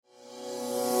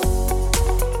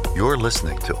You're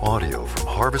listening to audio from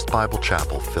Harvest Bible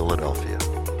Chapel, Philadelphia,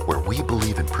 where we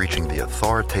believe in preaching the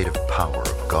authoritative power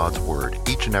of God's Word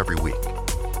each and every week.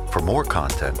 For more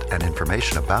content and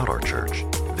information about our church,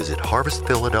 visit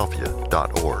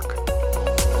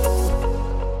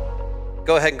harvestphiladelphia.org.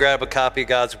 Go ahead and grab a copy of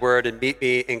God's Word and meet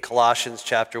me in Colossians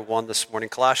chapter 1 this morning.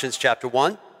 Colossians chapter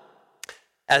 1,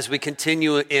 as we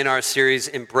continue in our series,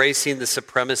 Embracing the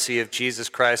Supremacy of Jesus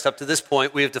Christ. Up to this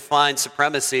point, we have defined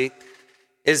supremacy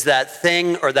is that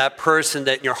thing or that person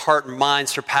that in your heart and mind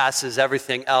surpasses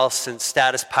everything else in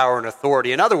status, power, and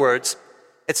authority. In other words,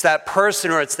 it's that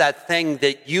person or it's that thing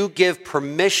that you give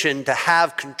permission to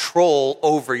have control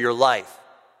over your life,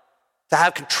 to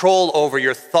have control over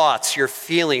your thoughts, your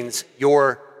feelings,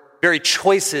 your very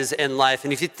choices in life.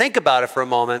 And if you think about it for a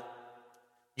moment,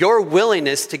 your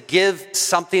willingness to give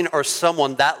something or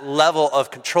someone that level of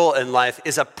control in life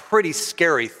is a pretty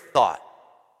scary thought.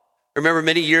 I remember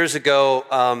many years ago,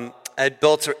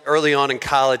 early on in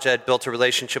college, I had built a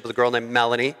relationship with a girl named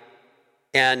Melanie.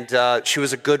 And she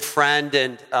was a good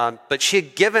friend, but she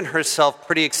had given herself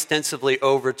pretty extensively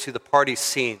over to the party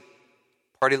scene,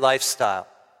 party lifestyle.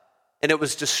 And it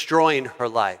was destroying her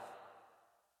life.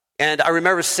 And I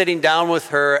remember sitting down with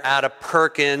her at a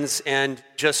Perkins and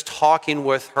just talking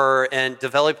with her and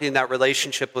developing that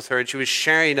relationship with her. And she was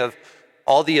sharing of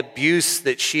all the abuse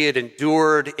that she had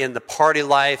endured in the party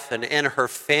life and in her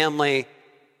family.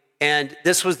 And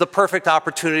this was the perfect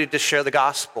opportunity to share the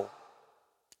gospel.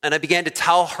 And I began to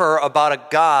tell her about a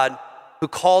God who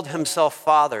called himself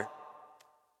Father.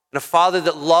 And a Father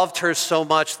that loved her so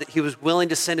much that he was willing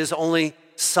to send his only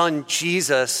son,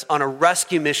 Jesus, on a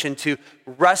rescue mission to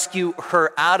rescue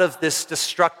her out of this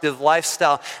destructive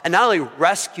lifestyle. And not only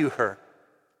rescue her,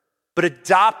 but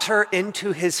adopt her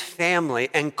into his family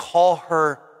and call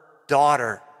her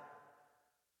daughter.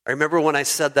 I remember when I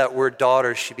said that word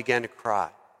daughter, she began to cry.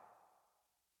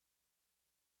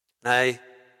 And I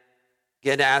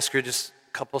began to ask her just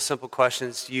a couple simple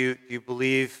questions. Do you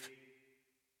believe,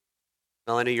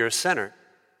 Melanie, you're a sinner?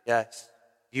 Yes.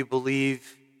 Do you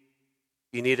believe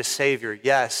you need a Savior?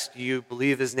 Yes. Do you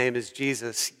believe his name is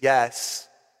Jesus? Yes.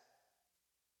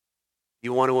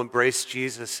 You want to embrace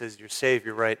Jesus as your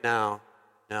Savior right now?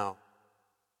 No.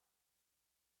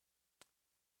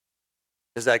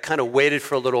 As I kind of waited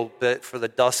for a little bit for the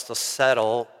dust to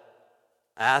settle,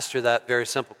 I asked her that very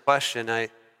simple question.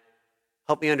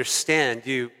 Help me understand.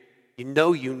 You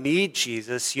know you need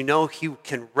Jesus. You know he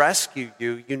can rescue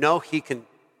you. You know he can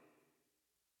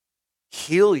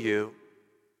heal you.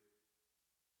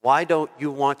 Why don't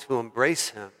you want to embrace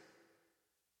him?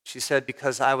 She said,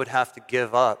 because I would have to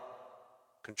give up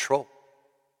control.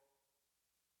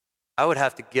 I would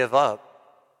have to give up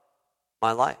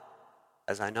my life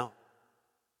as I know.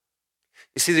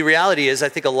 You see, the reality is I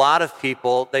think a lot of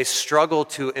people, they struggle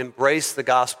to embrace the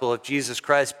gospel of Jesus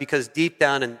Christ because deep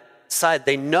down inside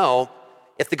they know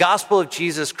if the gospel of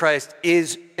Jesus Christ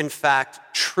is in fact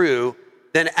true,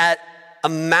 then at a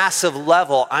massive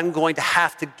level, I'm going to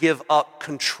have to give up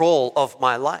control of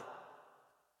my life.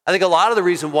 I think a lot of the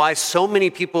reason why so many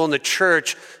people in the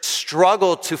church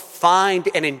struggle to find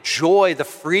and enjoy the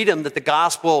freedom that the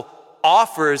gospel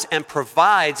offers and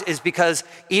provides is because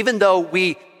even though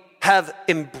we have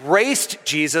embraced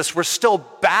Jesus, we're still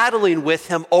battling with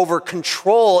him over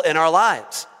control in our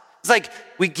lives. It's like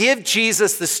we give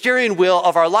Jesus the steering wheel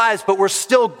of our lives, but we're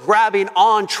still grabbing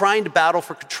on, trying to battle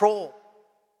for control.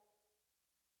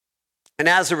 And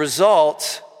as a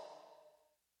result,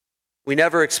 we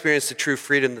never experience the true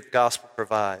freedom that the gospel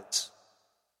provides.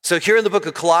 So here in the book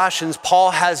of Colossians, Paul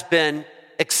has been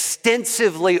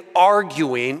extensively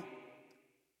arguing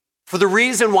for the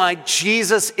reason why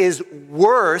Jesus is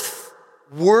worthy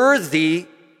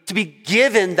to be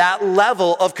given that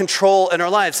level of control in our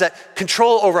lives, that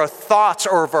control over our thoughts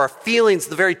or over our feelings,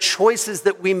 the very choices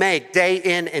that we make day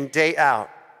in and day out.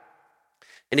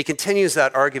 And he continues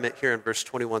that argument here in verse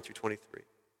 21 through 23.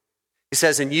 He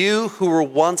says, and you who were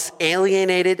once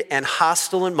alienated and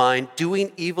hostile in mind,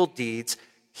 doing evil deeds,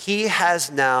 he has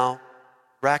now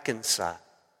reconciled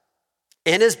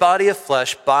in his body of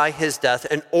flesh by his death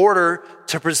in order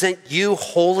to present you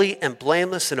holy and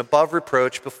blameless and above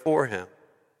reproach before him.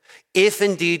 If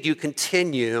indeed you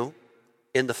continue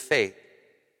in the faith,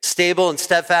 stable and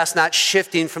steadfast, not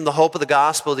shifting from the hope of the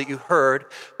gospel that you heard,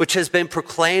 which has been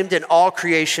proclaimed in all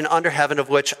creation under heaven, of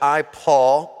which I,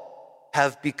 Paul,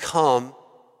 have become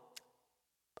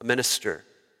a minister.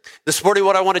 This morning,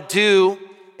 what I want to do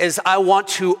is I want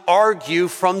to argue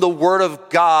from the Word of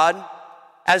God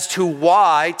as to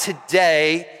why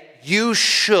today you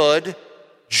should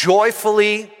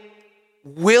joyfully,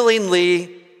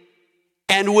 willingly,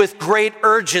 and with great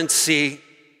urgency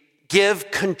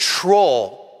give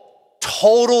control,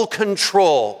 total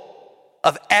control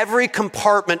of every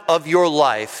compartment of your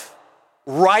life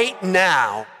right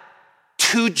now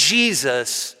to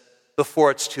Jesus before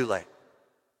it's too late.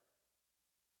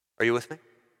 Are you with me?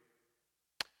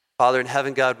 Father in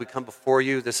heaven, God, we come before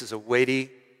you. This is a weighty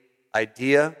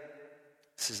idea.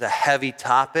 This is a heavy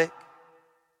topic.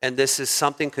 And this is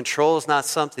something, control is not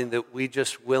something that we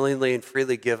just willingly and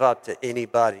freely give up to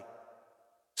anybody.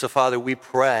 So, Father, we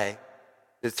pray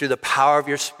that through the power of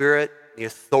your Spirit, the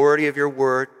authority of your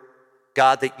word,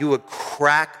 God, that you would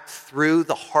crack through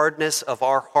the hardness of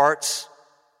our hearts,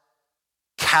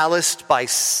 calloused by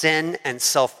sin and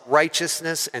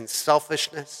self-righteousness and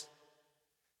selfishness.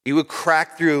 You would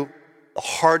crack through the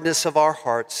hardness of our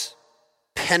hearts,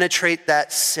 penetrate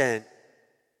that sin,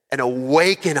 and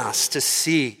awaken us to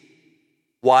see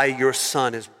why your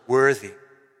Son is worthy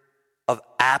of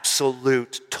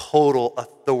absolute, total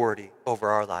authority over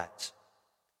our lives.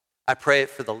 I pray it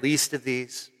for the least of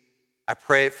these. I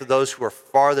pray it for those who are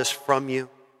farthest from you.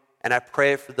 And I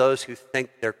pray it for those who think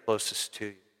they're closest to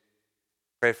you.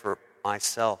 I pray for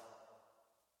myself.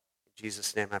 In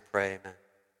Jesus' name I pray, amen.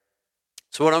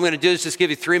 So what I'm going to do is just give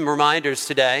you 3 reminders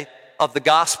today of the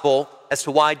gospel as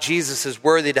to why Jesus is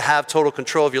worthy to have total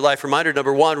control of your life. Reminder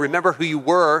number 1, remember who you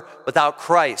were without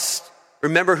Christ.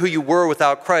 Remember who you were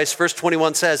without Christ. Verse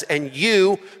 21 says, and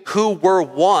you who were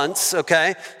once,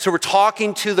 okay? So we're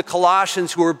talking to the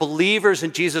Colossians who were believers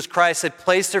in Jesus Christ, had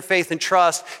placed their faith and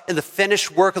trust in the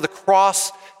finished work of the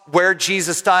cross where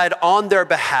Jesus died on their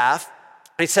behalf.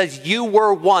 And he says, you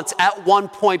were once, at one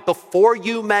point before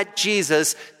you met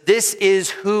Jesus, this is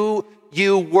who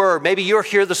you were. Maybe you're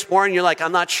here this morning, you're like,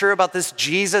 I'm not sure about this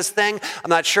Jesus thing. I'm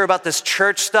not sure about this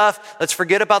church stuff. Let's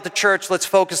forget about the church. Let's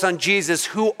focus on Jesus.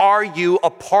 Who are you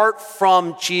apart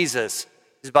from Jesus?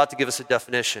 He's about to give us a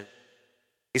definition.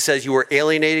 He says, you were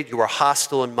alienated, you were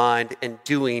hostile in mind, and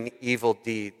doing evil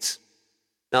deeds.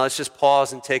 Now let's just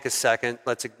pause and take a second.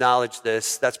 Let's acknowledge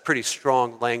this. That's pretty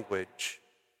strong language.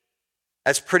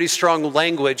 That's pretty strong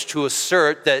language to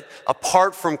assert that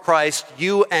apart from Christ,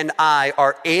 you and I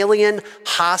are alien,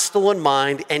 hostile in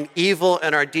mind, and evil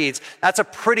in our deeds. That's a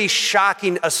pretty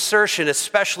shocking assertion,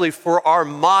 especially for our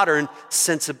modern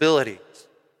sensibilities.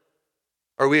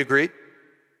 Are we agreed?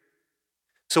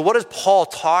 So what is Paul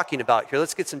talking about here?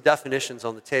 Let's get some definitions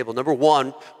on the table. Number 1,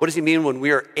 what does he mean when we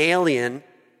are alien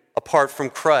apart from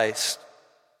Christ?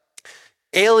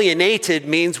 Alienated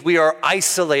means we are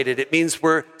isolated. It means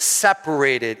we're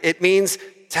separated. It means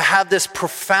to have this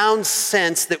profound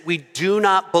sense that we do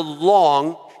not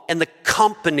belong in the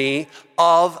company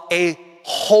of a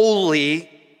holy,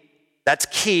 that's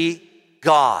key,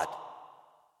 God.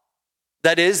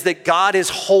 That is, that God is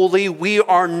holy, we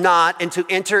are not, and to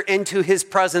enter into his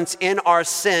presence in our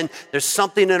sin, there's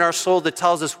something in our soul that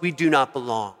tells us we do not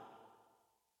belong.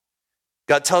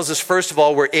 God tells us, first of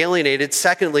all, we're alienated.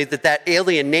 Secondly, that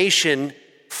alienation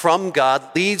from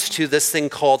God leads to this thing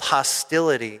called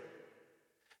hostility.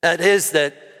 That is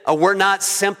that we're not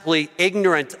simply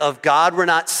ignorant of God. We're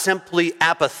not simply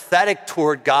apathetic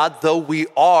toward God, though we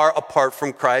are apart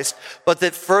from Christ. But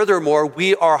that furthermore,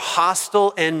 we are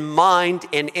hostile in mind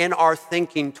and in our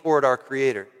thinking toward our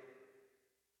Creator.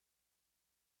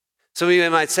 Some of you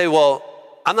might say, well,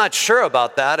 I'm not sure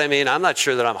about that. I mean, I'm not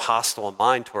sure that I'm hostile in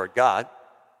mind toward God.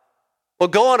 Well,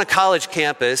 go on a college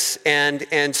campus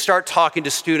and start talking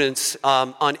to students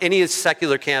on any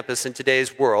secular campus in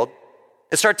today's world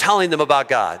and start telling them about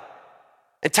God.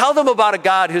 And tell them about a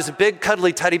God who's a big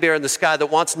cuddly teddy bear in the sky that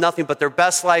wants nothing but their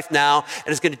best life now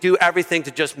and is going to do everything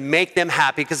to just make them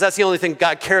happy, because that's the only thing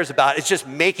God cares about. It's just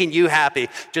making you happy.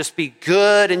 Just be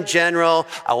good in general.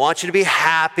 I want you to be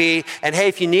happy. And hey,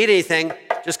 if you need anything,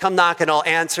 just come knock and I'll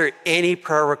answer any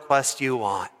prayer request you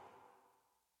want.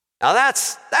 Now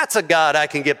that's a God I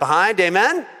can get behind,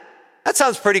 amen? That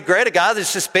sounds pretty great. A God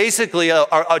that's just basically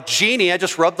a genie. I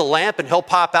just rub the lamp and he'll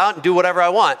pop out and do whatever I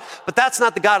want. But that's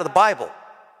not the God of the Bible.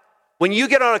 When you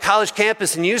get on a college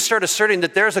campus and you start asserting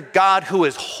that there's a God who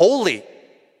is holy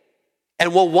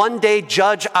and will one day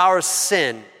judge our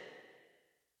sin,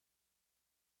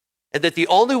 and that the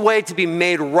only way to be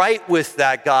made right with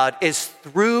that God is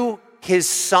through his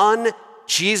Son,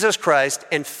 Jesus Christ,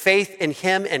 and faith in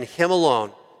him and him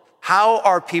alone, how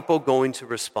are people going to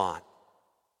respond?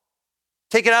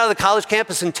 Take it out of the college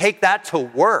campus and take that to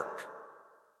work.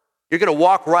 You're going to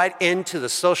walk right into the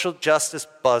social justice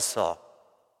buzzsaw,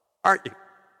 aren't you?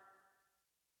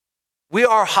 We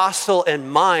are hostile in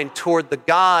mind toward the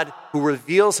God who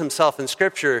reveals himself in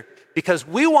Scripture because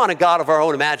we want a God of our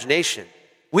own imagination.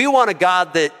 We want a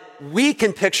God that we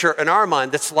can picture in our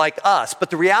mind that's like us. But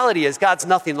the reality is God's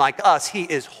nothing like us. He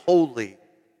is holy.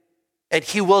 And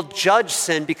he will judge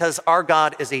sin because our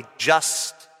God is a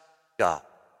just God.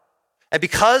 And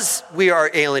because we are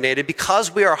alienated,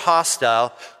 because we are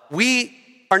hostile, we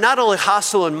are not only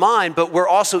hostile in mind, but we're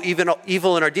also even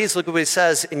evil in our deeds. Look at what he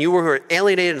says, and you who are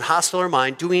alienated and hostile in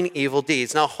mind, doing evil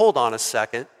deeds. Now hold on a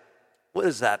second. What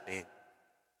does that mean?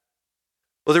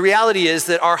 Well, the reality is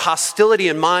that our hostility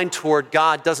in mind toward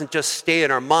God doesn't just stay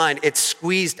in our mind, it's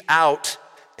squeezed out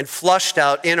and flushed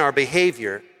out in our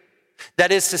behavior.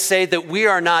 That is to say that we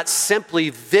are not simply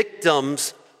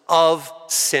victims of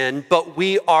sin, but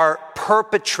we are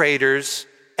perpetrators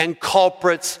and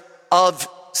culprits of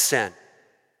sin.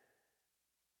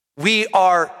 We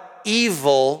are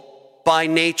evil by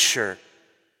nature.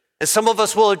 And some of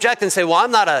us will object and say, well,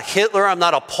 I'm not a Hitler, I'm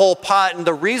not a Pol Pot. And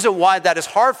the reason why that is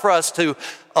hard for us to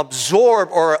absorb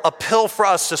or a pill for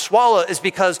us to swallow is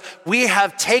because we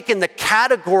have taken the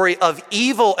category of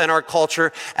evil in our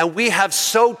culture and we have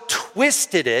so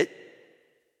twisted it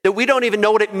that we don't even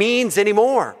know what it means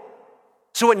anymore.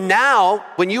 So now,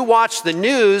 when you watch the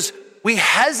news, we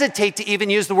hesitate to even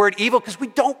use the word evil because we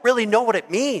don't really know what it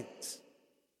means.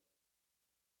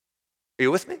 Are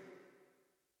you with me?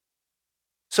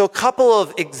 So a couple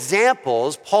of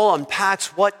examples, Paul unpacks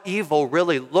what evil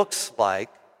really looks like.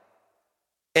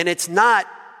 And it's not,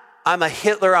 I'm a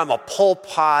Hitler, I'm a Pol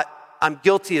Pot, I'm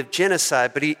guilty of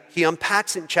genocide, but he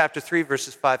unpacks it in chapter 3,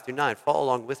 verses 5 through 9. Follow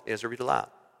along with me as I read aloud.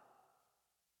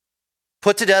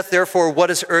 Put to death, therefore,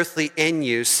 what is earthly in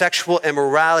you: sexual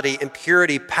immorality,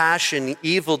 impurity, passion,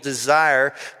 evil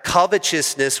desire,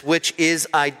 covetousness, which is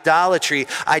idolatry.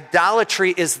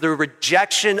 Idolatry is the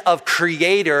rejection of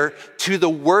Creator to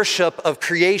the worship of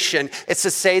creation. It's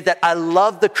to say that I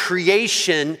love the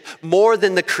creation more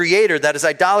than the Creator. That is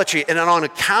idolatry. And on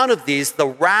account of these, the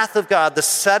wrath of God, the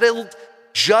settled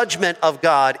judgment of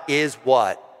God is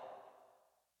what?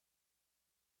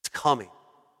 It's coming.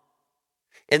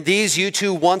 And these you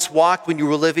too once walked when you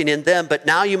were living in them, but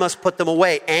now you must put them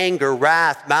away: anger,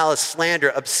 wrath, malice, slander,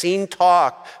 obscene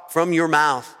talk from your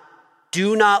mouth.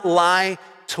 Do not lie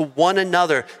to one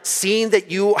another, seeing that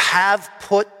you have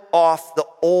put off the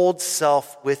old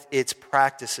self with its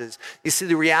practices. You see,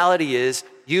 the reality is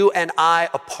you and I,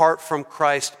 apart from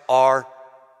Christ, are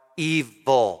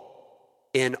evil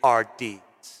in our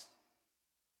deeds.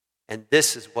 And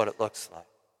this is what it looks like.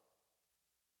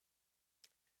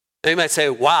 Now you might say,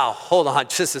 wow, hold on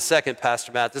just a second,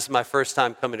 Pastor Matt. This is my first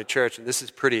time coming to church, and this is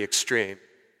pretty extreme.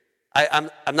 I'm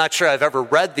not sure I've ever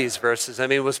read these verses. I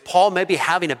mean, was Paul maybe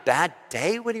having a bad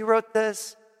day when he wrote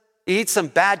this? He eat some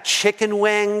bad chicken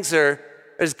wings? Or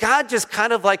is God just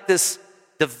kind of like this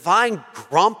divine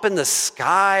grump in the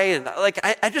sky? And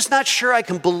I'm just not sure I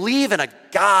can believe in a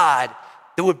God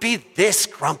that would be this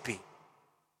grumpy.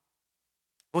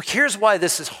 Well, here's why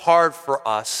this is hard for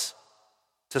us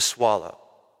to swallow.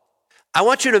 I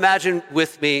want you to imagine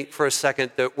with me for a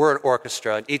second that we're an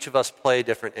orchestra and each of us play a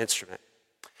different instrument.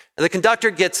 And the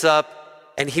conductor gets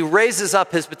up and he raises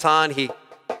up his baton. Here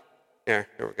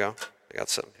we go. I got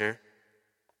something here.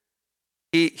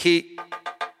 He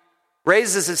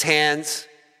raises his hands.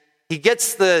 He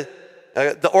gets the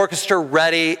orchestra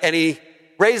ready and he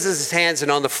raises his hands,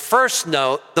 and on the first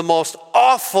note, the most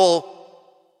awful,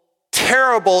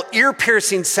 terrible,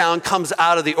 ear-piercing sound comes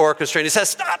out of the orchestra, and he says,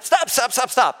 stop, stop, stop, stop,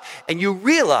 stop. And you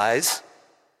realize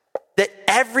that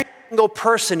every single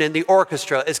person in the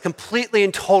orchestra is completely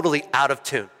and totally out of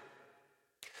tune.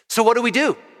 So what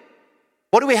do?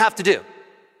 What do we have to do?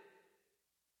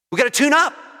 We got to tune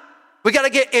up. We got to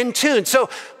get in tune. So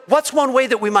what's one way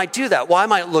that we might do that? Well, I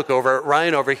might look over at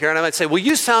Ryan over here, and I might say, well,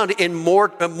 you sound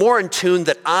more in tune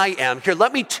than I am. Here,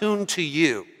 let me tune to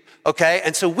you. Okay,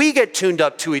 and so we get tuned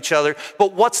up to each other,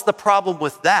 but what's the problem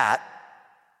with that?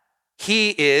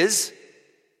 He is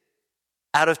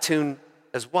out of tune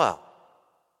as well.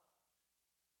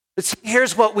 But see,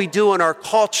 here's what we do in our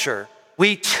culture.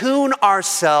 We tune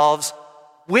ourselves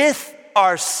with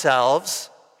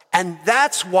ourselves, and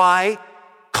that's why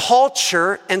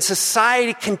culture and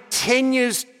society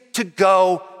continues to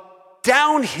go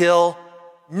downhill,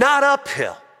 not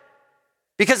uphill.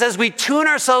 Because as we tune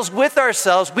ourselves with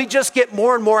ourselves, we just get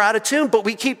more and more out of tune, but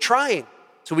we keep trying.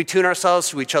 So we tune ourselves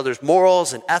to each other's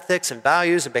morals and ethics and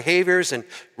values and behaviors and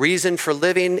reason for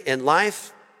living in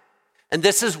life. And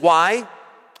this is why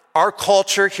our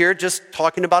culture here, just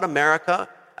talking about America,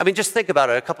 I mean, just think about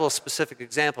it, a couple of specific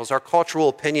examples. Our cultural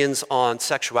opinions on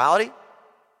sexuality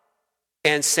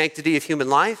and sanctity of human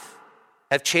life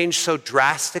have changed so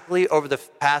drastically over the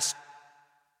past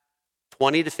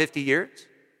 20 to 50 years.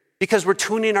 Because we're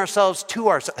tuning ourselves to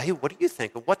ourselves. Hey, what do you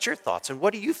think? And what's your thoughts? And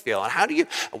what do you feel? And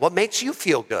what makes you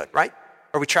feel good, right?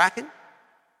 Are we tracking?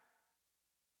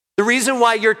 The The reason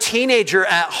why your teenager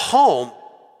at home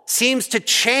seems to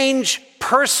change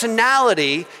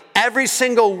personality every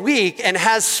single week and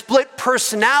has split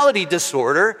personality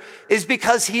disorder is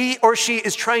because he or she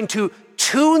is trying to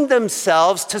tune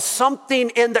themselves to something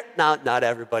in their, not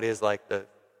everybody is like this,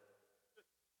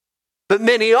 but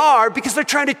many are, because they're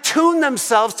trying to tune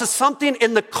themselves to something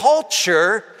in the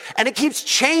culture, and it keeps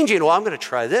changing. Well, I'm going to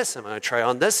try this, I'm going to try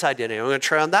on this identity, I'm going to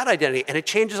try on that identity, and it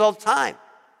changes all the time.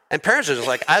 And parents are just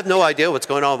like, I have no idea what's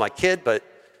going on with my kid, but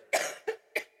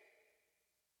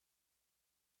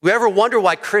we ever wonder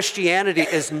why Christianity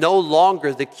is no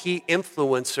longer the key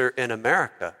influencer in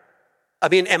America? I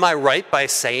mean, am I right by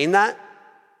saying that?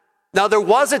 Now, there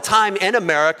was a time in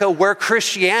America where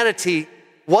Christianity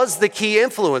was the key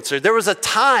influencer. There was a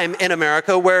time in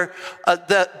America where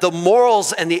the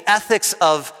morals and the ethics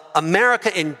of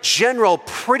America in general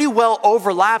pretty well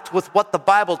overlapped with what the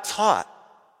Bible taught.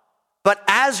 But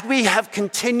as we have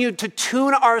continued to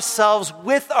tune ourselves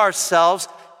with ourselves,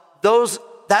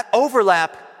 that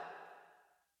overlap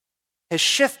has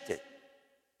shifted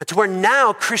to where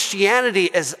now Christianity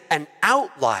is an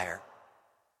outlier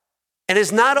and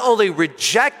is not only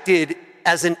rejected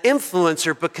as an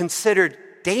influencer, but considered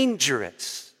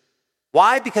dangerous.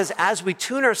 Why? Because as we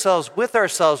tune ourselves with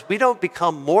ourselves, we don't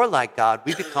become more like God,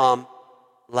 we become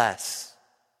less.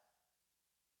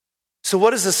 So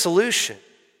what is the solution?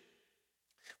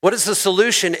 What is the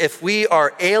solution if we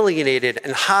are alienated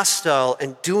and hostile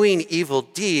and doing evil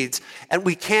deeds and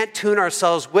we can't tune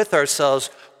ourselves with ourselves?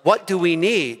 What do we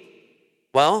need?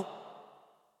 Well,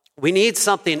 we need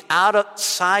something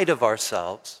outside of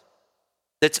ourselves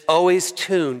that's always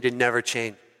tuned and never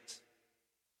changes.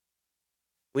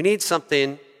 We need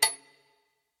something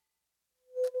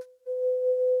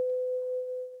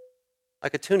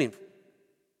like a tuning fork.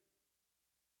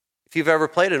 If you've ever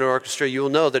played in an orchestra, you will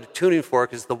know that a tuning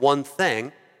fork is the one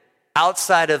thing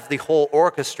outside of the whole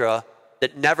orchestra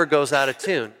that never goes out of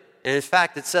tune. And in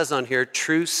fact, it says on here,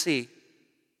 true C.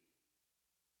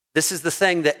 This is the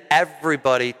thing that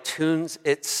everybody tunes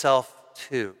itself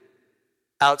to.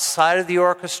 Outside of the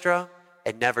orchestra,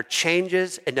 it never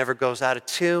changes, it never goes out of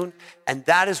tune. And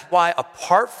that is why,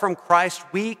 apart from Christ,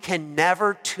 we can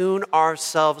never tune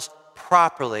ourselves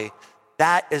properly.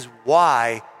 That is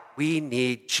why we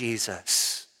need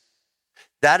Jesus.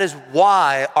 That is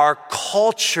why our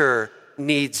culture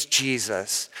needs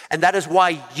Jesus. And that is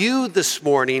why you this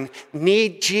morning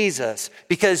need Jesus,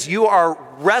 because you are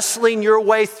wrestling your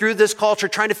way through this culture,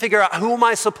 trying to figure out, who am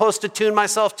I supposed to tune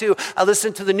myself to? I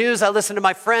listen to the news, I listen to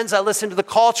my friends, I listen to the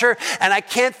culture, and I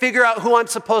can't figure out who I'm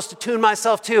supposed to tune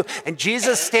myself to. And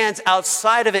Jesus stands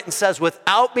outside of it and says,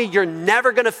 without me, you're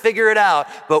never going to figure it out,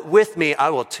 but with me, I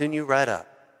will tune you right up,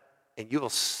 and you will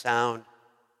sound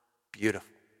beautiful.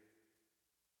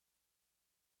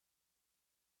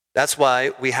 That's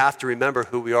why we have to remember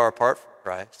who we are apart from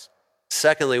Christ.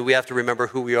 Secondly, we have to remember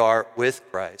who we are with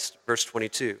Christ. Verse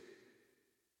 22.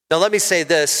 Now let me say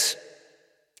this.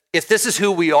 If this is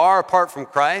who we are apart from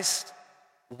Christ,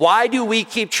 why do we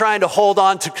keep trying to hold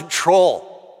on to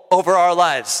control over our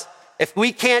lives? If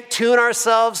we can't tune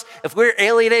ourselves, if we're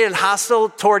alienated and hostile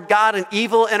toward God and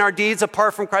evil in our deeds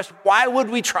apart from Christ, why would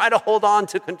we try to hold on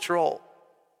to control?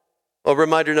 Well,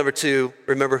 reminder number 2,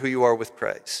 remember who you are with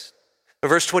Christ.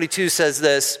 Verse 22 says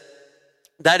this,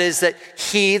 that is that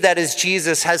he, that is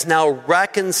Jesus, has now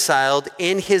reconciled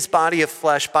in his body of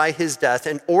flesh by his death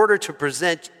in order to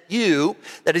present you,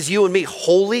 that is you and me,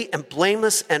 holy and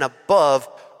blameless and above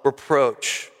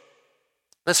reproach.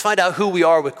 Let's find out who we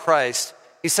are with Christ.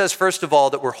 He says, first of all,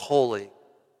 that we're holy.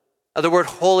 Now, the word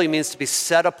holy means to be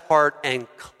set apart and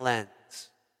cleansed.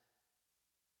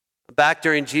 Back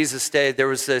during Jesus' day, there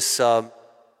was this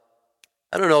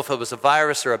I don't know if it was a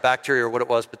virus or a bacteria or what it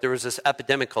was, but there was this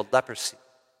epidemic called leprosy.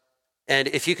 And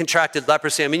if you contracted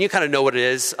leprosy, I mean, you kind of know what it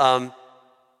is.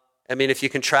 If you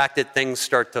contract it, things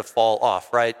start to fall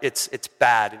off, right? It's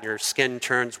bad, and your skin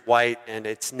turns white, and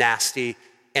it's nasty.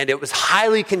 And it was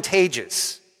highly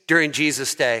contagious during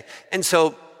Jesus' day. And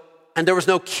there was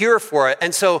no cure for it.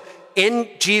 And so in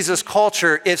Jesus'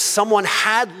 culture, if someone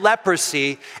had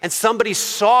leprosy and somebody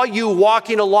saw you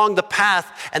walking along the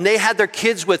path and they had their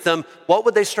kids with them, what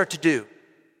would they start to do?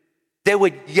 They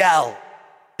would yell.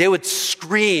 They would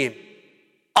scream,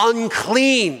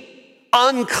 unclean,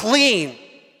 unclean.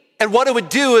 And what it would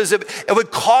do is it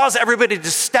would cause everybody to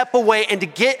step away and to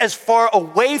get as far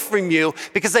away from you,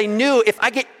 because they knew, if I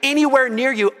get anywhere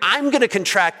near you, I'm going to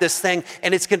contract this thing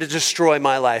and it's going to destroy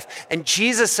my life. And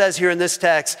Jesus says here in this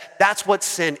text, that's what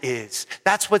sin is.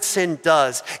 That's what sin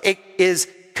does. It is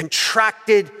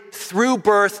contracted through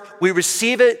birth. We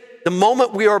receive it the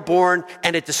moment we are born,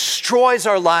 and it destroys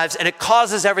our lives and it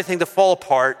causes everything to fall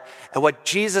apart. And what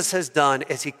Jesus has done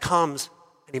is he comes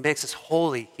and he makes us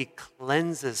holy. He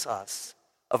cleanses us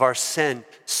of our sin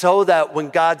so that when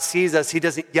God sees us, he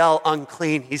doesn't yell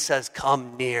unclean. He says,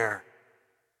 come near.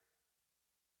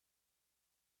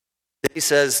 He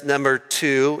says, number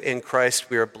 2, in Christ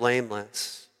we are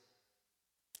blameless.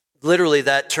 Literally,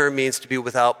 that term means to be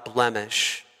without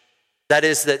blemish. That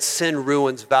is, that sin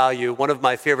ruins value. One of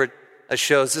my favorite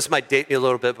shows, this might date me a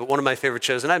little bit, but one of my favorite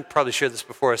shows, and I've probably shared this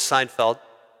before, is Seinfeld.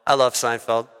 I love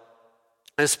Seinfeld.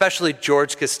 And especially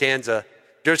George Costanza.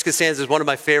 George Costanza is one of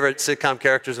my favorite sitcom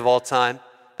characters of all time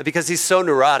because he's so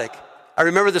neurotic. I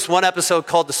remember this one episode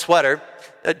called The Sweater.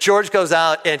 George goes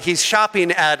out and he's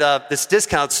shopping at this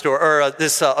discount store, or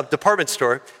this department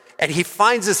store, and he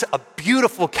finds a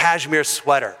beautiful cashmere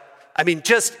sweater. I mean,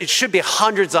 it should be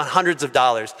hundreds on hundreds of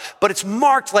dollars, but it's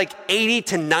marked like 80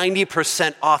 to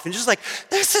 90% off. And just like,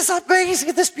 this is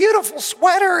amazing, this beautiful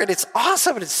sweater, and it's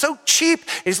awesome, and it's so cheap.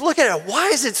 And he's looking at it, why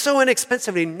is it so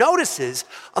inexpensive? And he notices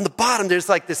on the bottom, there's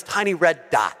like this tiny red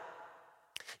dot.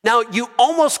 Now, you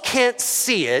almost can't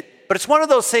see it, but it's one of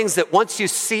those things that once you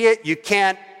see it, you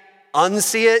can't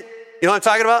unsee it. You know what I'm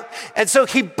talking about? And so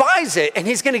he buys it, and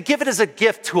he's going to give it as a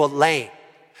gift to Elaine.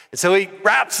 And so he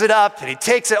wraps it up and he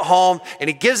takes it home and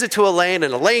he gives it to Elaine,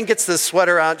 and Elaine gets this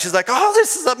sweater out. She's like, oh,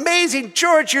 this is amazing.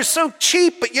 George, you're so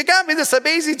cheap, but you got me this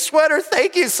amazing sweater.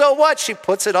 Thank you so much. She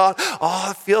puts it on. Oh,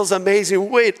 it feels amazing.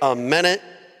 Wait a minute.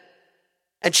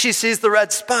 And she sees the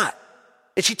red spot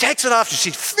and she takes it off and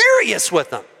she's furious with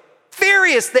him.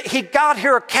 Furious that he got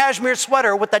her a cashmere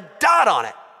sweater with a dot on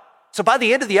it. So by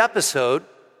the end of the episode,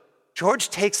 George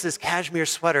takes this cashmere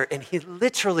sweater and he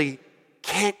literally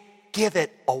can't give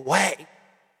it away.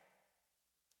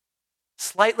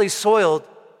 Slightly soiled,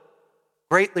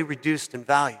 greatly reduced in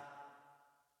value.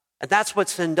 And that's what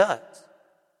sin does.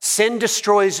 Sin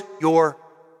destroys your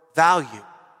value.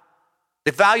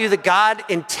 The value that God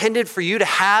intended for you to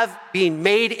have, being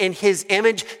made in his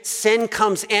image, sin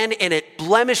comes in and it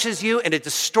blemishes you and it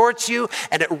distorts you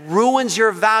and it ruins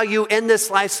your value in this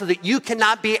life so that you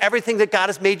cannot be everything that God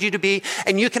has made you to be,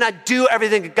 and you cannot do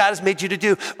everything that God has made you to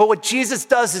do. But what Jesus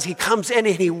does is he comes in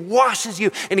and he washes you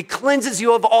and he cleanses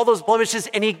you of all those blemishes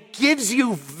and he gives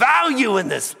you value in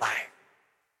this life.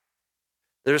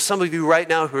 There's some of you right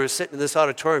now who are sitting in this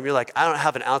auditorium, you're like, I don't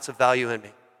have an ounce of value in me.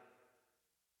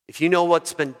 If you know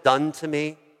what's been done to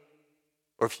me,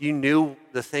 or if you knew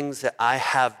the things that I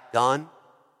have done,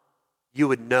 you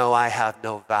would know I have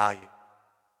no value.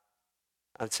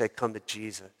 I would say, come to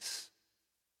Jesus,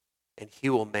 and he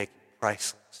will make you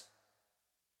priceless,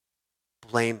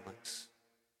 blameless.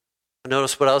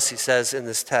 Notice what else he says in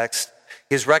this text.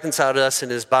 He has reconciled us in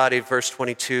his body, verse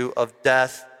 22, of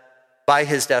death, by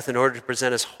his death, in order to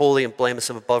present us holy and blameless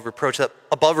and above reproach. That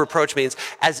above reproach means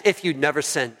as if you'd never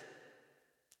sinned.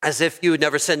 As if you had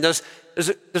never sinned. There's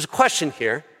a question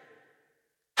here.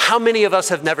 How many of us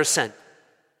have never sinned?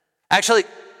 Actually,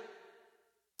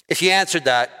 if you answered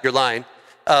that, you're lying.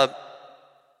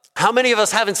 How many of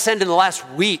us haven't sinned in the last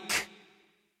week?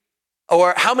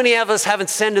 Or how many of us haven't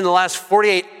sinned in the last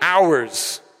 48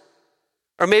 hours?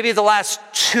 Or maybe the last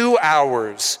 2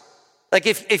 hours? Like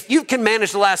if you can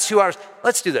manage the last 2 hours,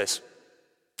 let's do this.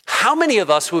 How many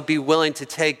of us would be willing to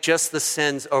take just the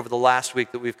sins over the last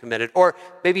week that we've committed? Or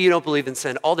maybe you don't believe in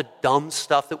sin, all the dumb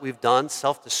stuff that we've done,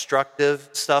 self-destructive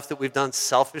stuff that we've done,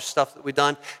 selfish stuff that we've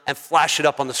done, and flash it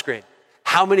up on the screen.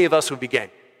 How many of us would be game?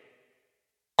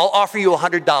 I'll offer you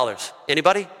 $100.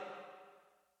 Anybody?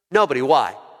 Nobody.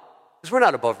 Why? Because we're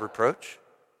not above reproach.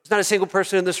 There's not a single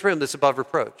person in this room that's above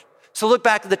reproach. So look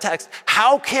back at the text.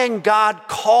 How can God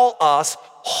call us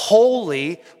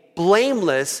holy,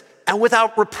 blameless, and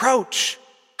without reproach?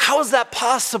 How is that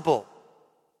possible?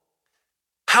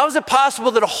 How is it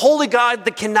possible that a holy God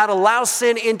that cannot allow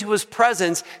sin into his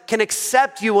presence can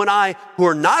accept you and I, who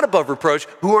are not above reproach,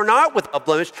 who are not without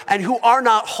blemish, and who are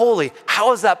not holy?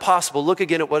 How is that possible? Look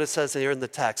again at what it says here in the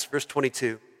text, verse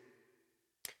 22.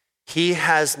 He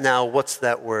has now, what's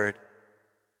that word?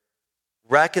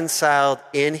 Reconciled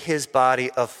in his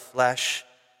body of flesh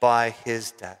by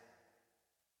his death.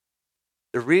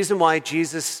 The reason why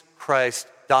Jesus Christ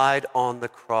died on the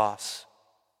cross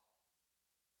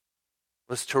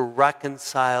was to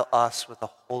reconcile us with a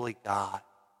holy God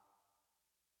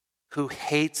who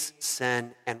hates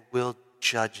sin and will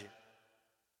judge it.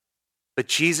 But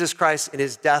Jesus Christ, in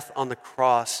his death on the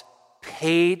cross,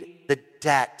 paid the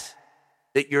debt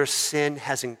that your sin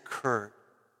has incurred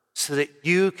so that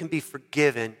you can be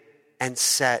forgiven and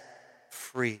set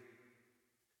free.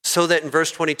 So that in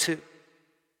verse 22,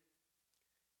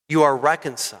 you are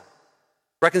reconciled.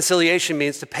 Reconciliation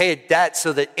means to pay a debt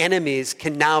so that enemies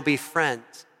can now be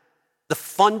friends. The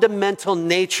fundamental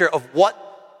nature of what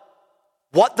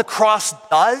the cross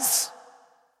does,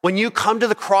 when you come to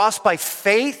the cross by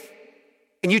faith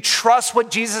and you trust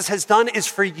what Jesus has done, is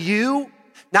for you,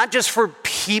 not just for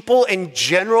people in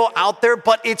general out there,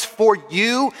 but it's for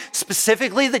you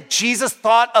specifically, that Jesus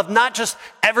thought of not just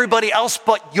everybody else,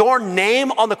 but your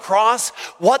name on the cross.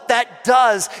 What that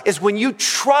does is when you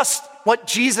trust what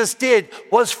Jesus did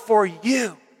was for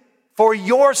you, for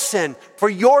your sin, for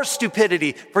your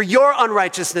stupidity, for your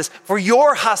unrighteousness, for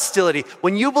your hostility.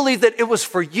 When you believe that it was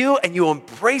for you and you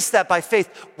embrace that by faith,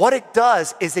 what it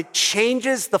does is it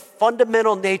changes the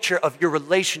fundamental nature of your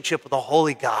relationship with a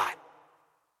holy God.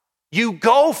 You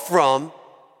go from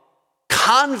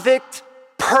convict,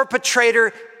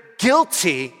 perpetrator,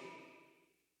 guilty,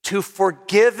 to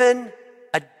forgiven,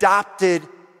 adopted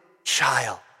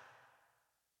child.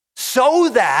 So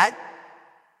that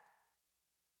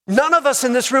none of us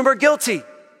in this room are guilty.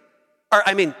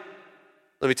 Let me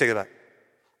take it back.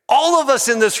 All of us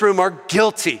in this room are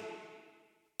guilty.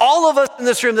 All of us in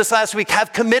this room this last week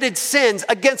have committed sins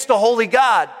against a holy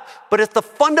God. But if the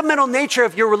fundamental nature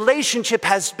of your relationship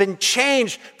has been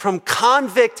changed from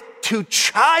convict to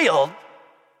child,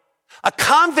 a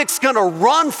convict's gonna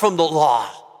run from the law,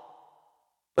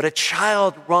 but a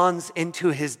child runs into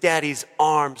his daddy's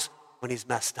arms when he's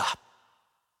messed up.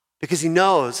 Because he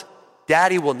knows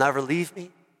daddy will never leave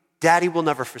me, daddy will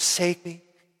never forsake me,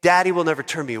 daddy will never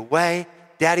turn me away,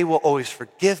 daddy will always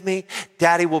forgive me,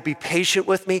 daddy will be patient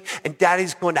with me, and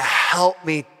daddy's going to help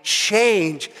me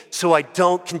change so I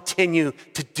don't continue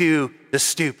to do the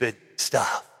stupid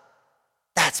stuff.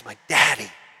 That's my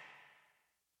daddy.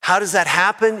 How does that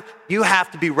happen? You have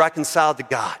to be reconciled to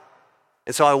God.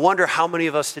 And so I wonder how many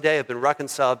of us today have been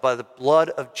reconciled by the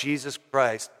blood of Jesus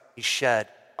Christ he shed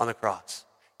on the cross.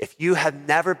 If you have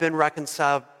never been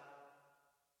reconciled,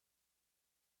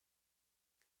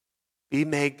 be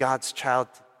made God's child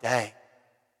today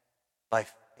by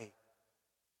faith.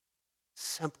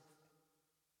 Simple.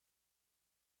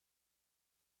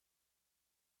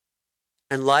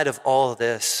 In light of all of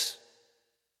this,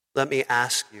 let me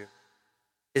ask you,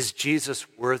 is Jesus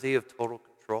worthy of total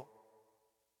control?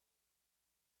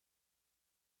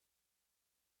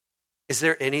 Is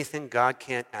there anything God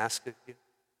can't ask of you?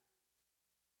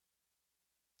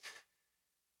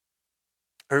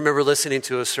 I remember listening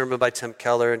to a sermon by Tim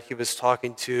Keller, and he was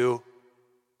talking to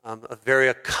a very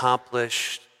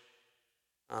accomplished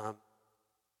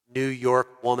New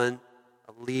York woman,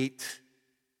 elite,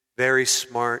 very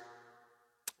smart,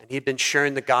 and he'd been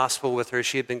sharing the gospel with her.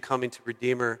 She had been coming to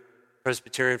Redeemer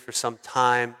Presbyterian for some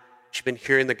time. She'd been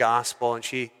hearing the gospel, and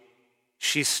she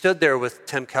stood there with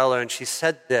Tim Keller, and she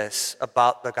said this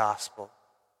about the gospel.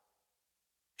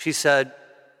 She said,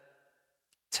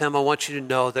 "Tim, I want you to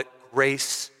know that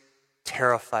grace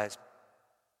terrifies me.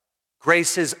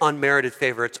 Grace is unmerited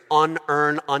favor. It's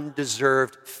unearned,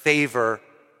 undeserved favor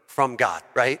from God,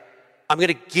 right? I'm going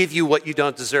to give you what you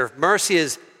don't deserve. Mercy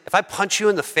is, if I punch you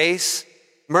in the face,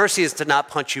 mercy is to not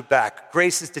punch you back.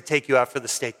 Grace is to take you out for the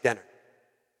steak dinner."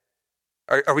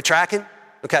 Are we tracking?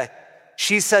 Okay.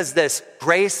 She says this,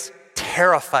 grace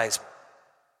terrifies me.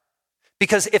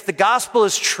 Because if the gospel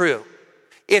is true,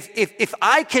 if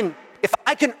I can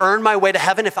earn my way to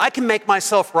heaven, if I can make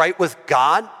myself right with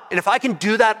God, and if I can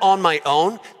do that on my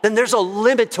own, then there's a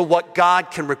limit to what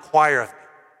God can require of me.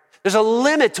 There's a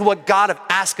limit to what God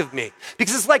asks of me.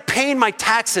 Because it's like paying my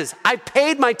taxes. I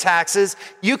paid my taxes.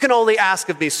 You can only ask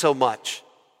of me so much.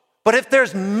 But if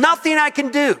there's nothing I can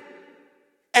do,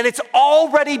 and it's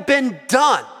already been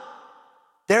done,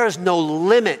 there is no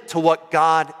limit to what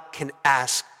God can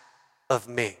ask of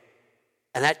me.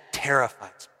 And that terrifies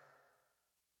me.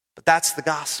 But that's the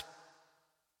gospel.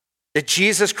 That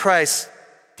Jesus Christ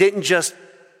didn't just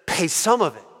pay some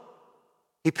of it.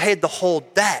 He paid the whole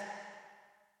debt.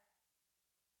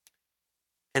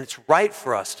 And it's right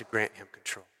for us to grant him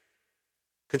control.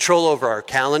 Control over our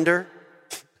calendar.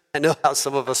 I know how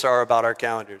some of us are about our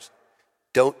calendars.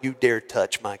 Don't you dare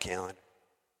touch my calendar.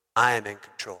 I am in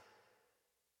control.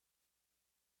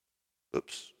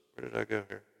 Oops, where did I go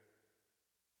here?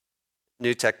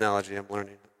 New technology, I'm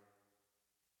learning.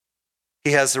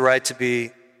 He has the right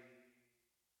to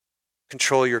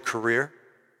control your career.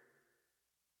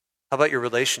 How about your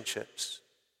relationships?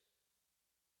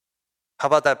 How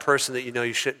about that person that you know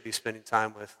you shouldn't be spending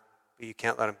time with, but you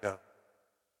can't let him go?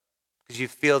 Because you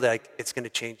feel like it's going to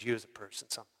change you as a person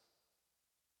somehow.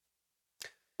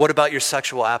 What about your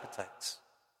sexual appetites?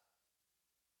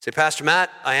 Say, Pastor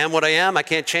Matt, I am what I am. I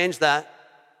can't change that.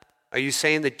 Are you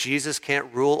saying that Jesus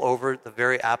can't rule over the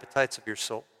very appetites of your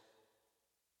soul?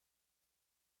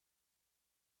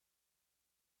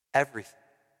 everything.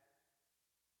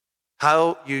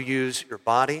 How you use your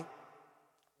body,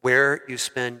 where you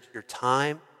spend your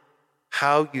time,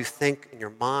 how you think in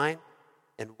your mind,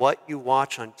 and what you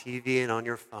watch on TV and on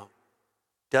your phone.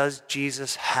 Does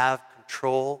Jesus have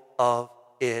control of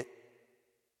it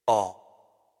all?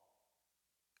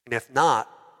 And if not,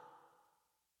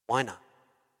 why not?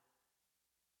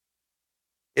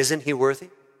 Isn't he worthy?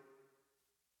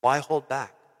 Why hold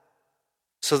back?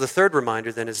 So the third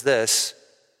reminder then is this,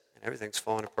 and everything's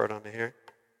falling apart on me here.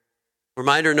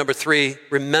 Reminder number 3,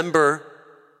 remember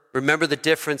the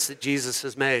difference that Jesus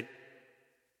has made.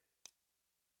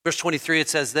 Verse 23, it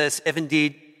says this, if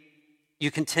indeed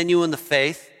you continue in the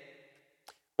faith,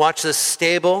 watch this,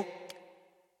 stable,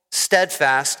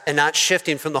 steadfast, and not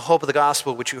shifting from the hope of the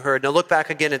gospel which you heard. Now look back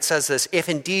again, it says this, if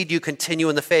indeed you continue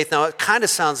in the faith. Now it kind of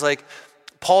sounds like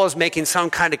Paul is making some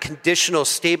kind of conditional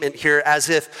statement here as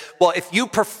if, well, if you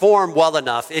perform well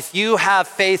enough, if you have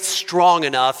faith strong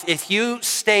enough, if you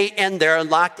stay in there and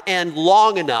locked in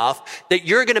long enough, that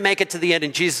you're going to make it to the end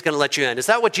and Jesus is going to let you in. Is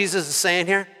that what Jesus is saying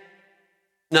here?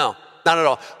 No, not at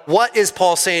all. What is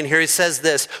Paul saying here? He says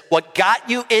this, what got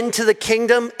you into the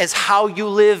kingdom is how you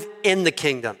live in the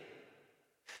kingdom.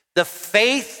 The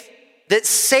faith that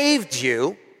saved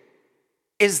you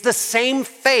is the same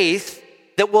faith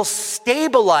that will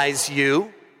stabilize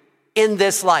you in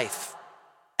this life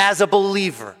as a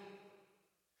believer.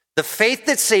 The faith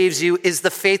that saves you is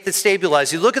the faith that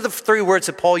stabilizes you. Look at the 3 words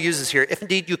that Paul uses here. If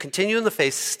indeed you continue in the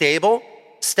faith, stable,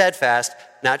 steadfast,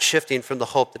 not shifting from the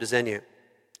hope that is in you.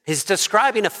 He's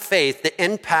describing a faith that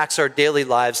impacts our daily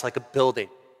lives like a building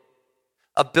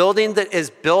that is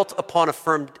built upon a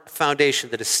firm foundation,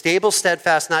 that is stable,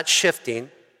 steadfast, not shifting,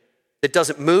 that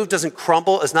doesn't move, doesn't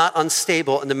crumble, is not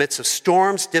unstable in the midst of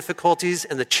storms, difficulties,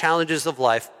 and the challenges of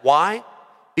life. Why?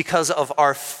 Because of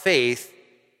our faith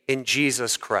in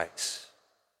Jesus Christ.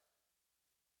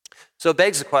 So it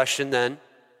begs the question then,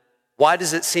 why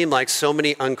does it seem like so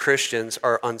many unchristians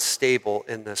are unstable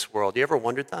in this world? You ever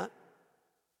wondered that?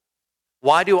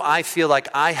 Why do I feel like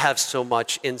I have so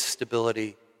much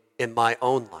instability in my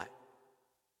own life?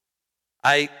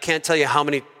 I can't tell you how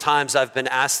many times I've been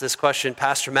asked this question,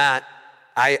 Pastor Matt,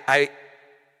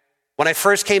 when I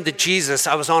first came to Jesus,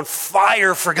 I was on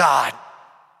fire for God,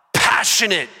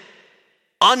 passionate,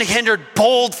 unhindered,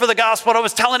 bold for the gospel. And I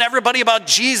was telling everybody about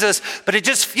Jesus, but it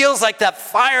just feels like that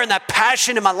fire and that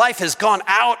passion in my life has gone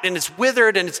out and it's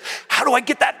withered, and it's, how do I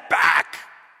get that back?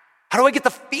 How do I get the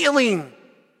feeling?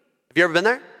 Have you ever been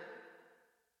there?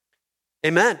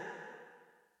 Amen.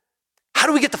 How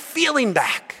do we get the feeling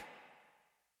back?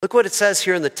 Look what it says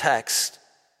here in the text.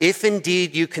 If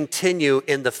indeed you continue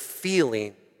in the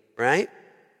feeling, right?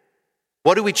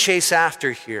 What do we chase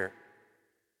after here?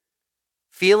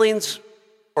 Feelings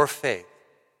or faith?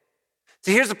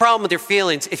 So here's the problem with your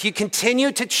feelings. If you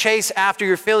continue to chase after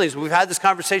your feelings, we've had this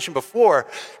conversation before,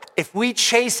 if we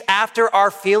chase after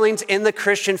our feelings in the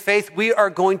Christian faith, we are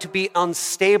going to be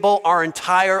unstable our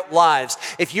entire lives.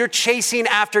 If you're chasing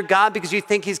after God because you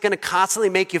think he's going to constantly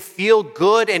make you feel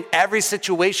good in every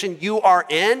situation you are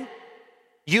in,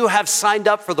 you have signed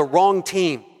up for the wrong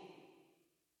team.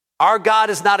 Our God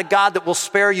is not a God that will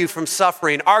spare you from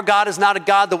suffering. Our God is not a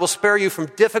God that will spare you from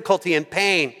difficulty and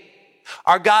pain.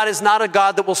 Our God is not a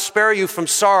God that will spare you from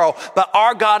sorrow, but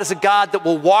our God is a God that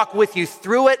will walk with you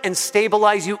through it and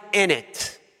stabilize you in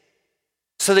it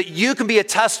so that you can be a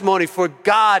testimony for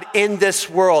God in this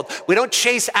world. We don't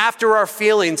chase after our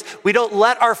feelings. We don't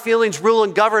let our feelings rule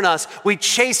and govern us. We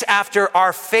chase after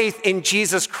our faith in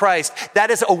Jesus Christ. That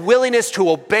is a willingness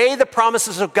to obey the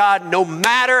promises of God no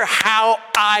matter how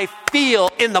I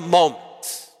feel in the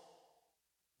moment.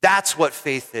 That's what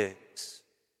faith is.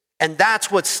 And that's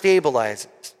what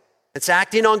stabilizes. It's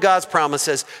acting on God's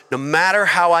promises no matter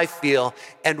how I feel.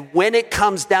 And when it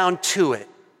comes down to it,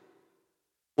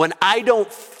 when I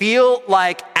don't feel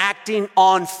like acting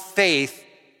on faith,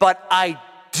 but I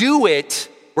do it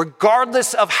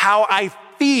regardless of how I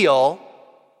feel,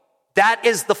 that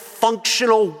is the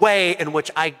functional way in which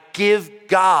I give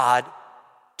God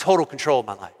total control of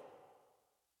my life.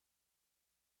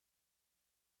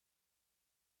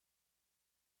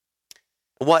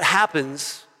 What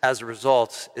happens as a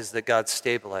result is that God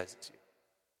stabilizes you.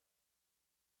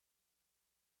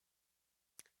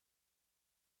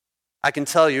 I can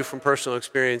tell you from personal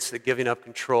experience that giving up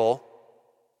control,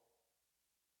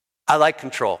 I like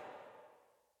control.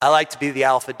 I like to be the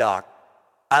alpha dog.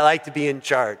 I like to be in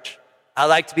charge. I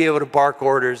like to be able to bark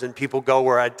orders and people go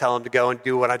where I tell them to go and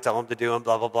do what I tell them to do and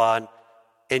blah, blah, blah.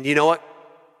 And you know what?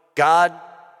 God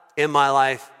in my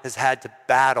life has had to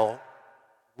battle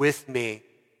with me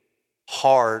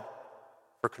hard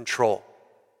for control.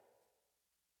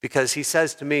 Because he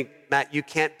says to me, Matt, you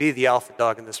can't be the alpha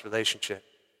dog in this relationship.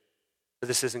 Or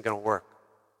this isn't going to work.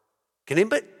 Can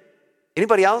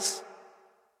anybody else?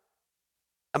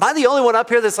 Am I the only one up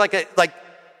here that's like,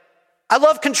 I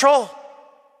love control.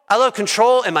 I love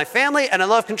control in my family and I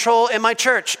love control in my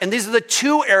church. And these are the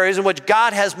two areas in which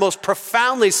God has most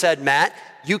profoundly said, Matt,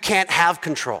 you can't have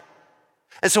control.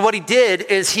 And so what he did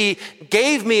is he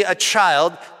gave me a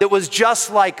child that was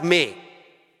just like me.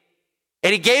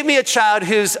 And he gave me a child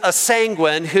who's a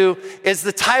sanguine, who is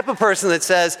the type of person that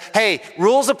says, hey,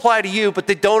 rules apply to you, but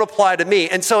they don't apply to me.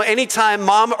 And so anytime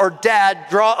mom or dad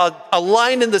draw a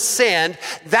line in the sand,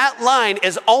 that line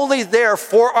is only there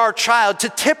for our child to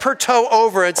tip her toe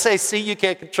over and say, see, you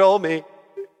can't control me.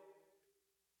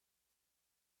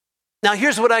 Now,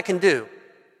 here's what I can do.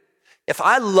 If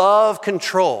I love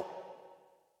control,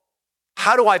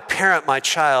 how do I parent my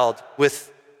child with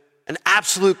an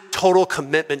absolute total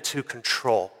commitment to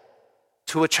control,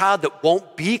 to a child that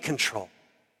won't be controlled?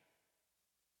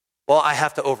 Well, I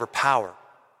have to overpower,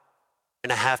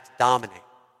 and I have to dominate,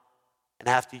 and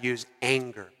I have to use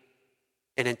anger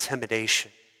and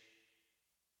intimidation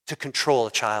to control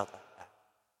a child like that.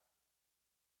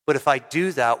 But if I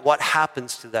do that, what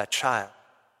happens to that child?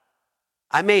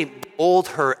 I may mold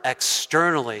her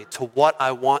externally to what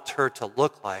I want her to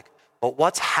look like, but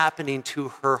what's happening to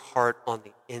her heart on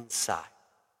the inside?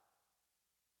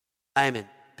 I am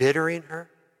embittering her.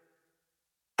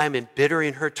 I'm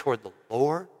embittering her toward the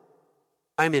Lord.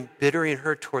 I'm embittering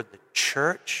her toward the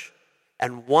church.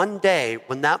 And one day,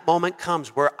 when that moment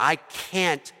comes where I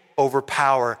can't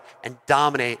overpower and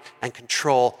dominate and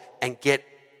control and get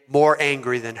more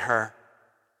angry than her,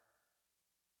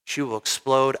 she will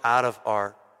explode out of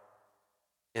our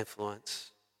influence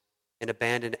and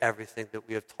abandon everything that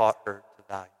we have taught her to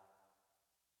value.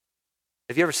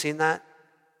 Have you ever seen that?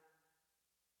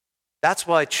 That's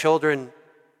why children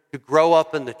who grow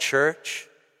up in the church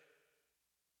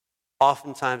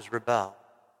oftentimes rebel.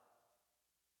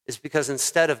 Is because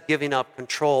instead of giving up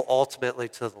control ultimately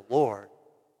to the Lord,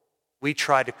 we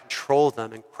try to control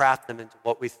them and craft them into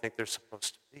what we think they're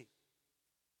supposed to be.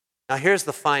 Now here's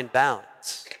the fine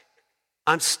balance.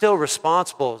 I'm still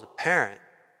responsible as a parent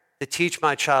to teach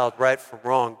my child right from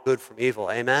wrong, good from evil.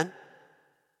 Amen?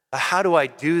 But how do I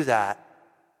do that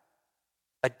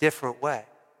a different way?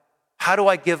 How do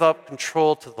I give up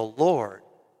control to the Lord?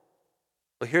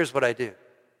 Well, here's what I do.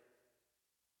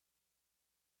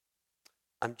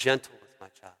 I'm gentle with my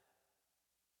child.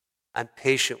 I'm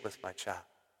patient with my child.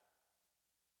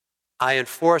 I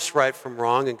enforce right from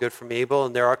wrong and good from evil,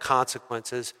 and there are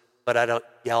consequences, but I don't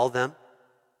yell them.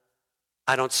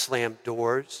 I don't slam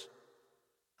doors.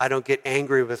 I don't get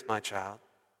angry with my child.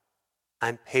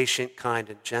 I'm patient, kind,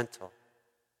 and gentle.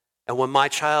 And when my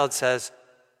child says,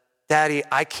 Daddy,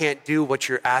 I can't do what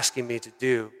you're asking me to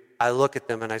do, I look at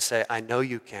them and I say, I know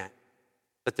you can't,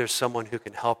 but there's someone who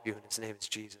can help you, and his name is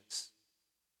Jesus.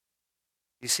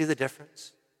 You see the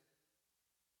difference?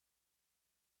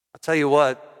 I'll tell you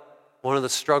what, one of the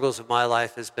struggles of my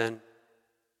life has been,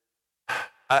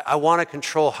 I want to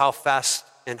control how fast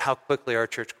and how quickly our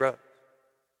church grows.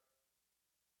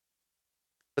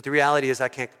 But the reality is I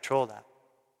can't control that.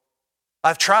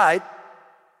 I've tried.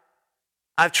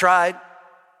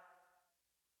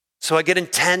 So I get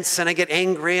intense and I get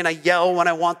angry and I yell when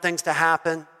I want things to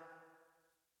happen.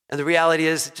 And the reality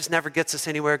is it just never gets us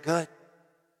anywhere good.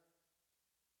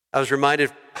 I was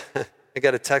reminded, I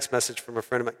got a text message from a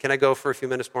friend of mine. Can I go for a few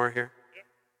minutes more here?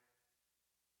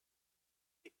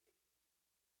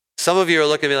 Some of you are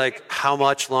looking at me like, how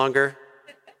much longer?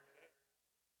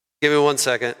 Give me 1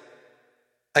 second.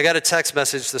 I got a text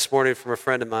message this morning from a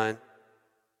friend of mine.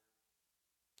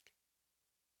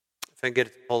 If I can get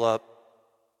it to pull up.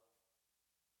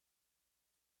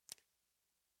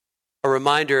 A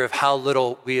reminder of how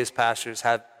little we as pastors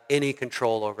have any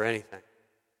control over anything.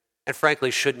 And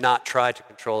frankly, should not try to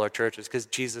control our churches, because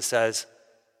Jesus says,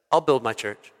 I'll build my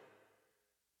church.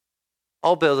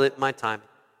 I'll build it in my time.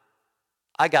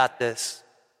 I got this.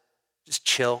 Just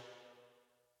chill.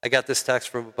 I got this text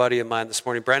from a buddy of mine this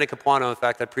morning. Brandon Capuano, in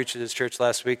fact, I preached at his church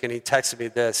last week, and he texted me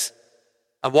this.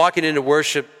 I'm walking into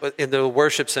worship in the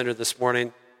worship center this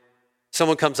morning.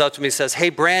 Someone comes up to me and says, hey,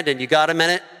 Brandon, you got a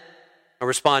minute? I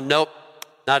respond, nope,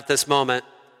 not at this moment.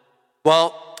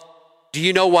 Well, do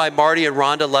you know why Marty and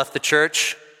Rhonda left the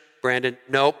church? Brandon,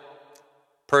 nope.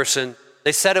 Person,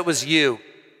 they said it was you.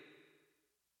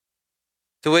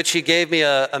 To which he gave me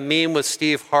a meme with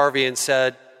Steve Harvey and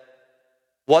said,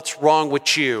 what's wrong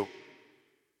with you?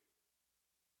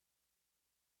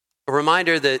 A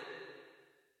reminder that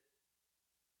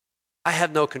I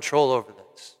have no control over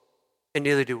this, and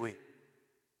neither do we.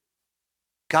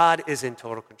 God is in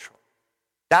total control.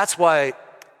 That's why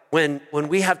when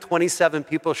we have 27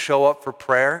 people show up for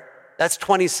prayer, that's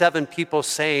 27 people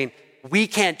saying, we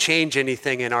can't change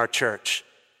anything in our church,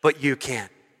 but you can.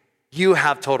 You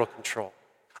have total control.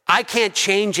 I can't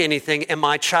change anything in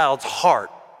my child's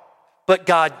heart, but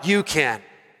God, you can.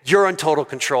 You're in total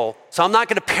control. So I'm not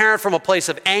going to parent from a place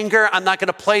of anger. I'm not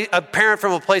going to parent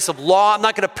from a place of law. I'm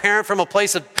not going to parent from a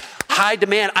place of high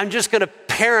demand. I'm just going to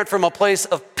parent from a place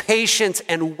of patience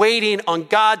and waiting on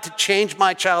God to change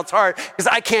my child's heart because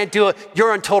I can't do it.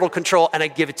 You're in total control and I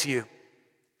give it to you.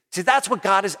 See, that's what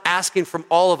God is asking from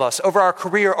all of us over our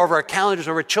career, over our calendars,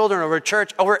 over children, over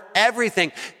church, over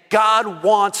everything. God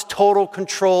wants total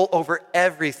control over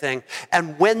everything.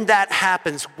 And when that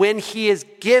happens, when he is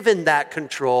given that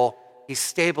control, he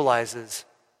stabilizes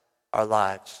our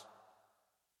lives.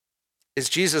 Is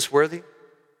Jesus worthy?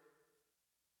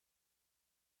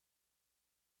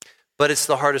 But it's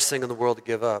the hardest thing in the world to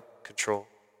give up, control.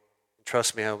 And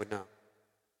trust me, I would know.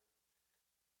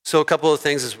 So a couple of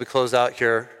things as we close out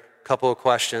here, a couple of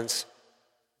questions.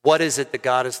 What is it that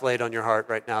God has laid on your heart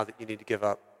right now that you need to give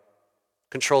up?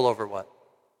 Control over what?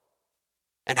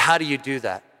 And how do you do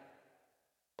that?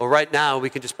 Well, right now,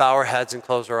 we can just bow our heads and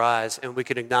close our eyes, and we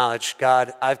can acknowledge,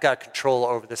 God, I've got control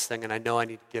over this thing, and I know I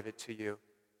need to give it to you.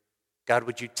 God,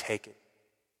 would you take it?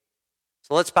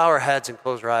 So let's bow our heads and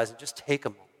close our eyes and just take a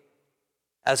moment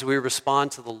as we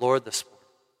respond to the Lord this morning.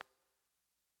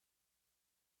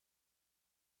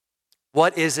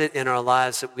 What is it in our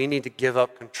lives that we need to give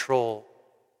up control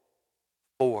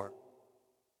for?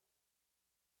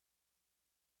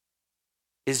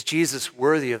 Is Jesus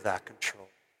worthy of that control?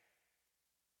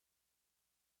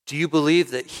 Do you believe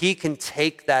that he can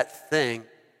take that thing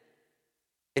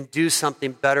and do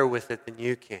something better with it than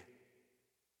you can?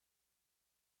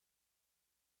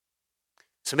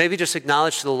 So maybe just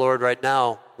acknowledge to the Lord right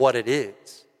now what it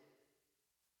is.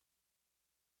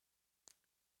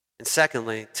 And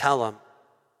secondly, tell him,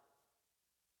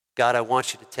 God, I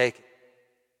want you to take it.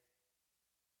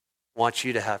 I want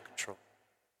you to have control.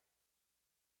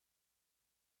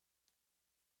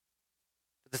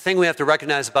 The thing we have to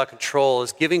recognize about control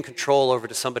is giving control over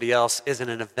to somebody else isn't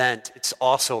an event, it's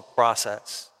also a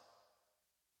process.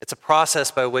 It's a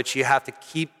process by which you have to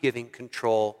keep giving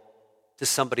control to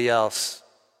somebody else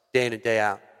day in and day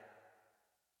out.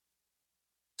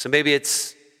 So maybe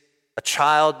it's a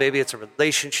child, maybe it's a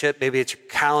relationship, maybe it's your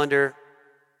calendar,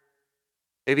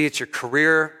 maybe it's your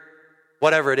career,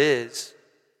 whatever it is.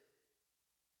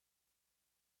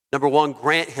 Number one,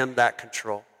 grant him that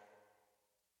control.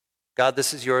 God,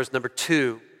 this is yours. Number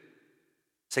two,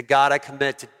 say, God, I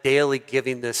commit to daily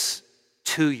giving this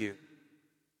to you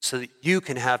so that you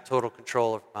can have total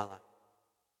control over my life.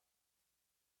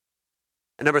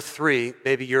 And number three,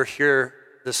 maybe you're here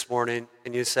this morning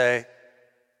and you say,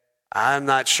 I'm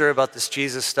not sure about this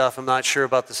Jesus stuff. I'm not sure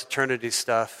about this eternity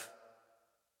stuff.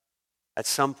 At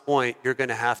some point, you're going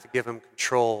to have to give him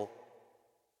control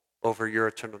over your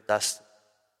eternal destiny.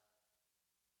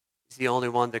 He's the only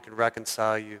one that can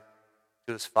reconcile you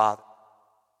to his Father.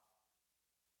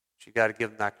 But you got to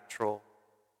give him that control.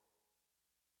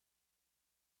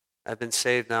 I've been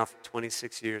saved now for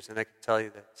 26 years, and I can tell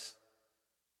you this.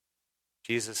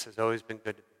 Jesus has always been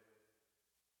good to me.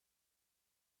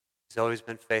 He's always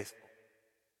been faithful.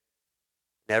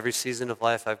 In every season of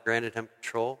life, I've granted him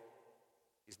control.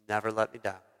 He's never let me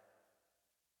down.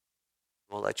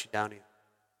 He won't let you down either.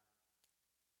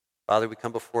 Father, we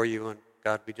come before you, and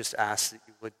God, we just ask that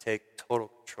you would take total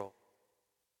control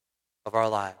of our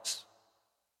lives,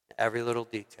 every little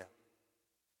detail.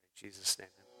 In Jesus' name.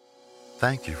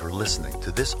 Thank you for listening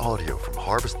to this audio from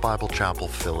Harvest Bible Chapel,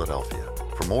 Philadelphia.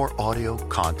 For more audio,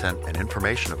 content, and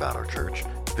information about our church,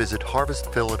 visit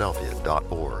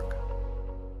harvestphiladelphia.org.